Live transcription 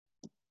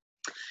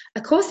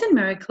A Course in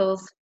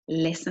Miracles,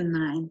 Lesson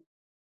 9.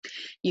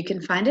 You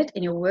can find it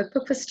in your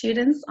workbook for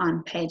students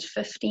on page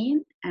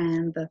 15,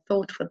 and the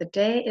thought for the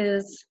day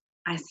is,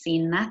 I see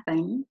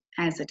nothing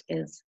as it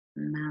is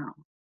now.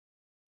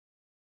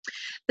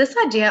 This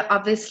idea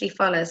obviously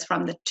follows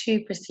from the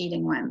two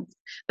preceding ones,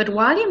 but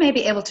while you may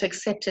be able to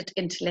accept it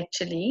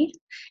intellectually,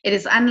 it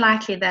is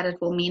unlikely that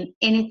it will mean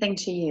anything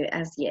to you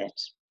as yet.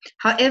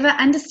 However,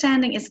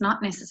 understanding is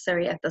not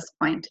necessary at this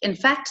point. In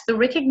fact, the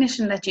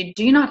recognition that you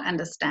do not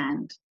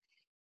understand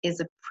is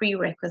a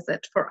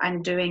prerequisite for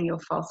undoing your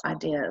false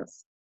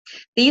ideas.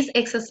 These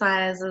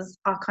exercises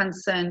are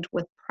concerned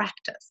with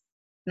practice,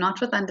 not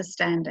with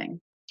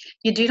understanding.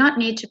 You do not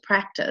need to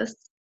practice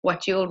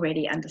what you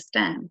already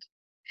understand.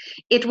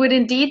 It would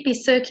indeed be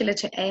circular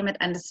to aim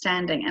at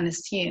understanding and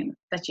assume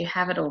that you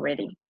have it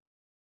already.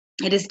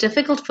 It is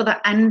difficult for the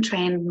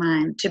untrained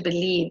mind to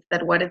believe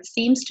that what it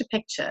seems to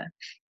picture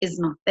is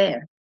not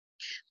there.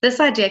 This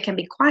idea can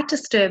be quite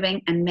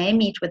disturbing and may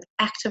meet with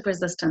active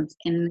resistance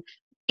in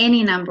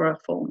any number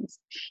of forms,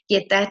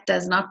 yet that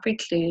does not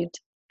preclude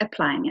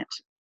applying it.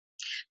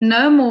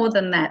 No more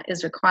than that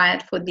is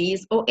required for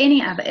these or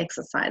any other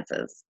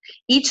exercises.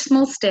 Each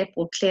small step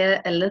will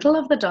clear a little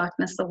of the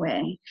darkness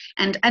away,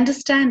 and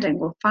understanding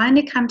will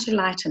finally come to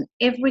light in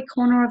every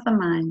corner of the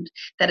mind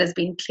that has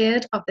been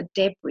cleared of the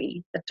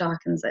debris that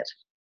darkens it.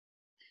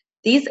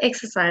 These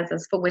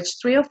exercises, for which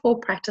 3 or 4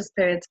 practice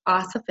periods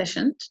are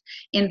sufficient,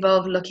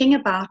 involve looking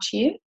about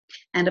you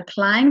and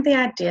applying the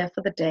idea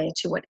for the day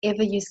to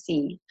whatever you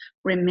see,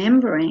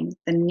 remembering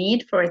the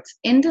need for its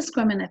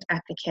indiscriminate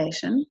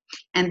application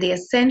and the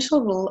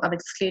essential rule of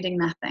excluding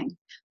nothing.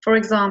 For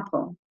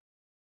example,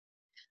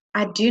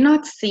 I do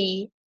not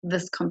see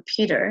this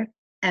computer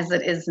as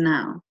it is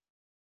now.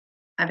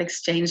 I've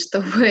exchanged the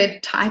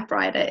word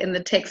typewriter in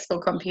the text for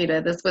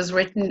computer. This was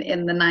written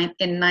in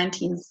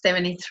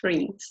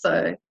 1973,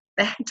 so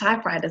they had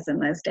typewriters in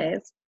those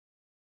days.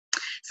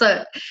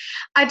 So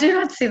I do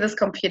not see this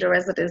computer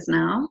as it is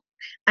now.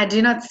 I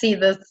do not see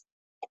this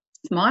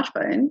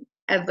smartphone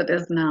as it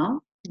is now.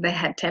 They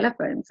had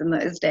telephones in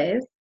those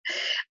days.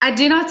 I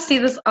do not see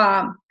this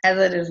arm as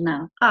it is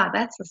now.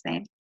 That's the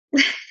same.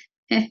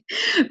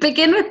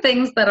 Begin with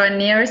things that are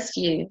nearest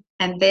you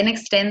and then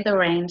extend the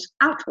range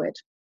outward.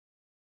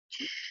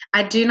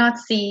 I do not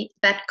see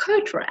that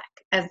coat rack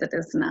as it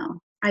is now.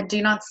 I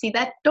do not see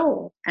that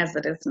door as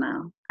it is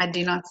now. I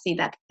do not see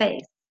that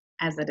face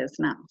as it is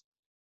now.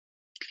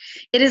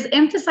 It is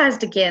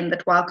emphasized again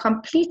that while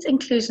complete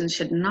inclusion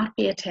should not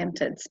be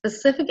attempted,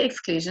 specific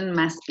exclusion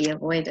must be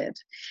avoided.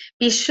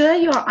 Be sure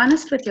you are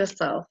honest with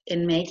yourself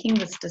in making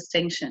this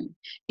distinction.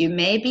 You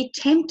may be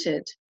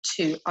tempted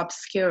to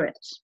obscure it.